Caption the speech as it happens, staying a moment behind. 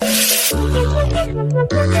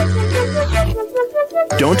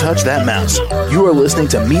Don't touch that mouse. You are listening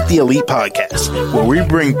to Meet the Elite Podcast, where we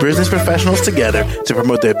bring business professionals together to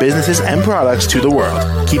promote their businesses and products to the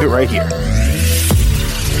world. Keep it right here.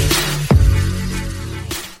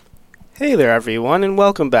 Hey there, everyone, and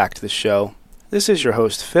welcome back to the show. This is your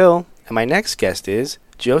host, Phil, and my next guest is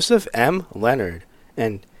Joseph M Lenard,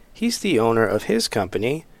 and he's the owner of his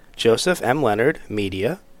company, Joseph M Lenard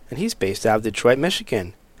Media, and he's based out of Detroit,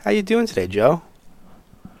 Michigan. How you doing today, Joe?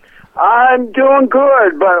 I'm doing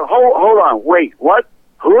good, but hold on. Wait, what?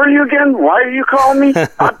 Who are you again? Why are you calling me?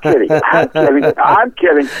 I'm kidding.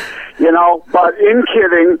 You know, but in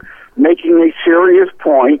kidding, making a serious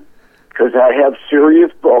point, because I have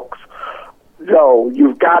serious books, though,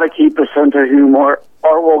 you've got to keep a sense of humor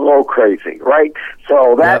or we'll go crazy, right?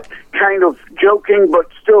 So that kind of joking but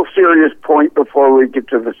still serious point before we get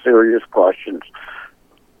to the serious questions.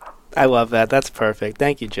 I love that. That's perfect.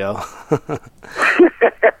 Thank you, Joe.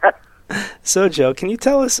 So, Joe, can you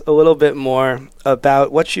tell us a little bit more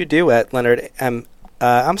about what you do at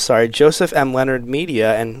Joseph M Lenard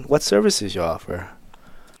Media, and what services you offer?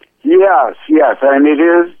 Yes, and it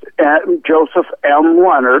is Joseph M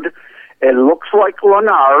Lenard. It looks like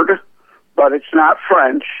Lenard, but it's not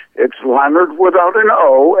French. It's Lenard without an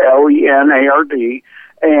O, Lenard.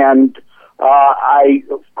 And I,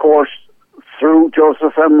 of course, through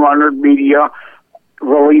Joseph M Lenard Media,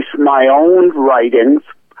 release my own writings,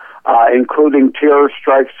 including Terror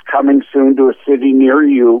Strikes Coming Soon to a City Near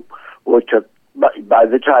You, which by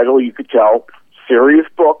the title you could tell, serious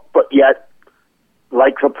book, but yet,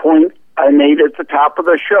 like the point I made at the top of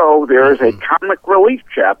the show, there is a comic relief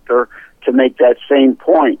chapter to make that same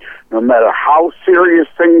point. No matter how serious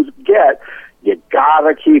things get, you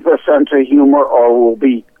gotta keep a sense of humor or we'll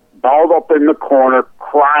be balled up in the corner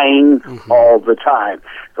crying all the time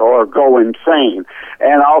or go insane.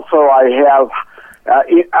 And also I have,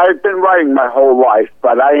 I've been writing my whole life,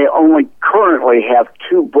 but I only currently have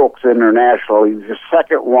 2 books internationally. The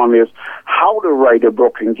second one is How to Write a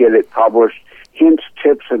Book and Get It Published, Hints,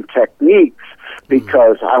 Tips, and Techniques,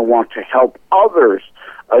 because I want to help others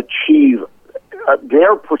achieve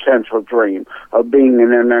their potential dream of being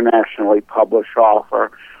an internationally published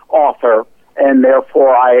author, and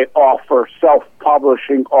therefore I offer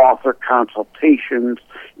self-publishing author consultations,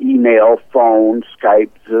 email, phone,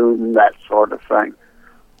 Skype, Zoom, that sort of thing.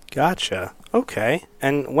 Gotcha. Okay.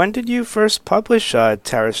 And when did you first publish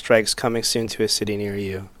Terror Strikes Coming Soon to a City Near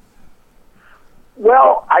You?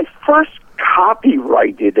 Well, I first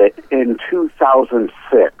copyrighted it in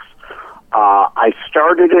 2006. I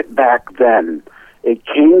started it back then. It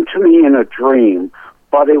came to me in a dream,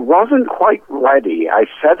 but it wasn't quite ready. I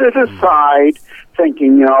set it aside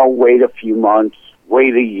thinking, wait a few months,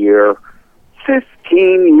 wait a year.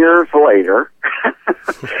 15 years later,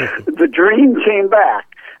 the dream came back.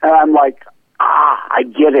 And I'm like, I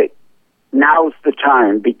get it. Now's the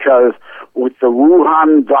time, because with the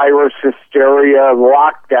Wuhan virus hysteria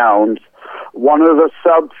lockdowns, one of the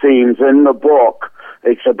sub-themes in the book,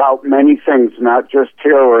 it's about many things, not just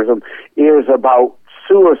terrorism, is about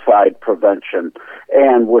suicide prevention.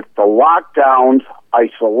 And with the lockdowns,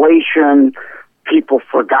 isolation, people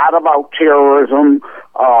forgot about terrorism,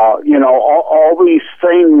 all these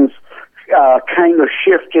things kind of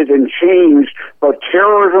shifted and changed, but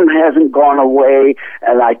terrorism hasn't gone away,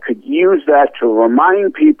 and I could use that to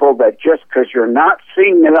remind people that just because you're not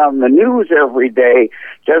seeing it on the news every day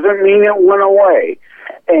doesn't mean it went away.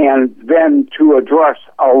 And then to address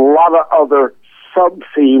a lot of other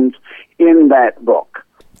sub-themes in that book.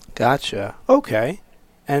 Gotcha. Okay.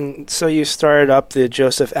 And so you started up the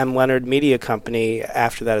Joseph M Lenard Media Company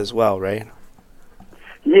after that as well, right?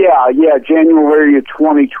 Yeah, January of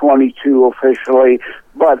 2022 officially.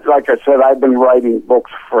 But like I said, I've been writing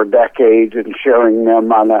books for decades and sharing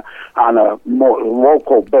them on a more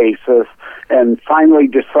local basis, and finally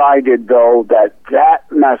decided, though, that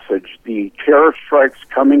message, the Terror Strikes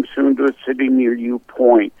Coming Soon to a City Near You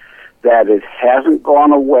point, that it hasn't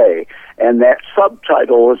gone away, and that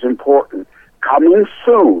subtitle is important. Coming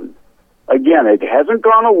soon. Again, it hasn't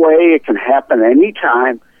gone away. It can happen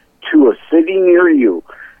anytime to a city near you.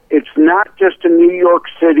 It's not just a New York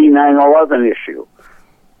City 9/11 issue.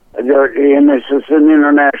 And this is an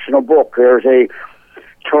international book. There's a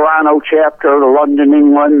Toronto chapter, London,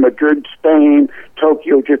 England, Madrid, Spain,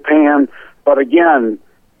 Tokyo, Japan. But again,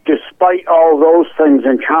 despite all those things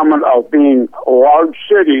in common of being large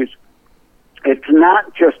cities, it's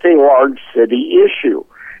not just a large city issue.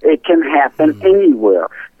 It can happen anywhere.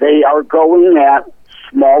 They are going at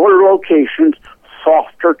smaller locations,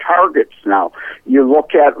 softer targets now. You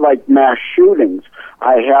look at like mass shootings.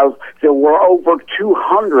 There were over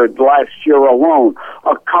 200 last year alone.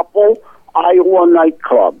 A couple Iowa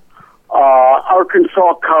Nightclub,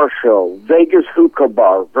 Arkansas Car Show, Vegas Hookah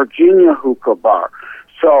Bar, Virginia Hookah Bar.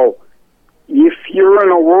 So if you're in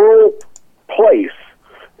a rural place,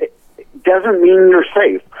 it doesn't mean you're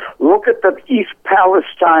safe. Look at the East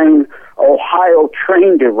Palestine, Ohio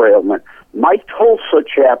train derailment. My Tulsa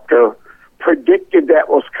chapter predicted that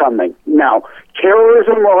was coming. Now,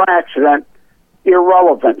 terrorism or accident,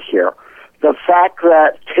 irrelevant here. The fact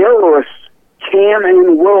that terrorists can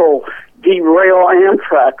and will derail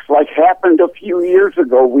Amtrak, like happened a few years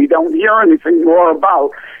ago, we don't hear anything more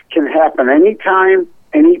about, can happen anytime,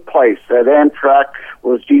 any place. That Amtrak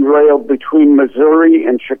was derailed between Missouri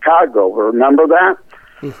and Chicago. Remember that?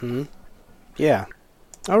 Mm-hmm. Yeah.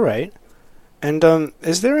 All right. And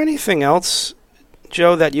is there anything else,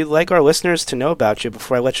 Joe, that you'd like our listeners to know about you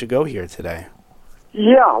before I let you go here today?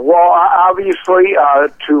 Yeah, well, obviously,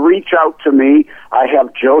 to reach out to me, I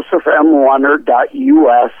have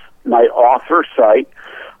josephmlenard.us, my author site,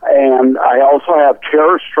 and I also have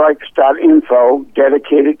terrorstrikes.info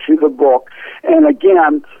dedicated to the book. And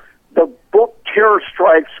again, the book Terror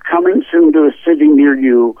Strikes, Coming Soon to a City Near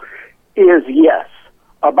You, is, yes,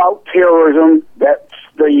 about terrorism. That's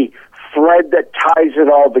the thread that ties it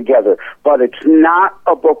all together. But it's not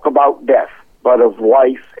a book about death, but of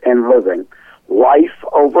life and living. Life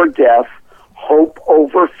over death, hope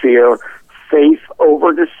over fear, faith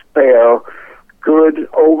over despair, good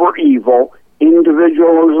over evil,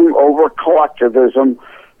 individualism over collectivism,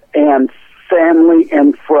 and family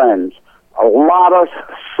and friends. A lot of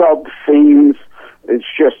sub-themes. It's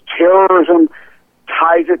just terrorism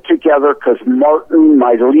ties it together because Martin,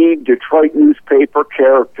 my lead Detroit newspaper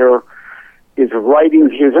character, is writing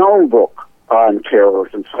his own book on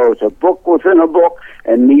terrorism. So it's a book within a book,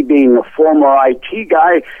 and me being a former IT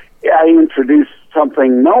guy, I introduced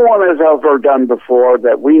something no one has ever done before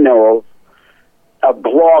that we know of, a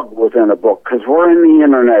blog within a book, because we're in the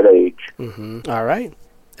internet age. Mm-hmm. All right.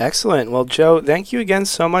 Excellent. Well, Joe, thank you again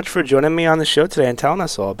so much for joining me on the show today and telling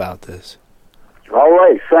us all about this. All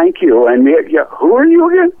right, thank you. And who are you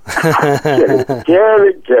again?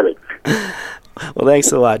 Kidding. Well,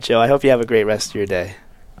 thanks a lot, Joe. I hope you have a great rest of your day.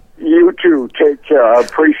 You too. Take care. I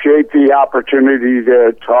appreciate the opportunity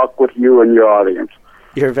to talk with you and your audience.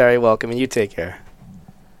 You're very welcome, and you take care.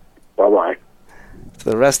 Bye-bye. For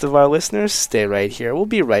the rest of our listeners, stay right here. We'll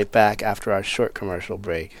be right back after our short commercial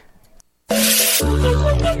break.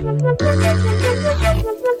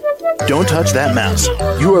 Don't touch that mouse.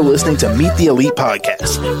 You are listening to Meet the Elite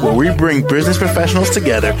Podcast, where we bring business professionals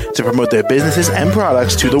together to promote their businesses and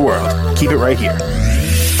products to the world. Keep it right here.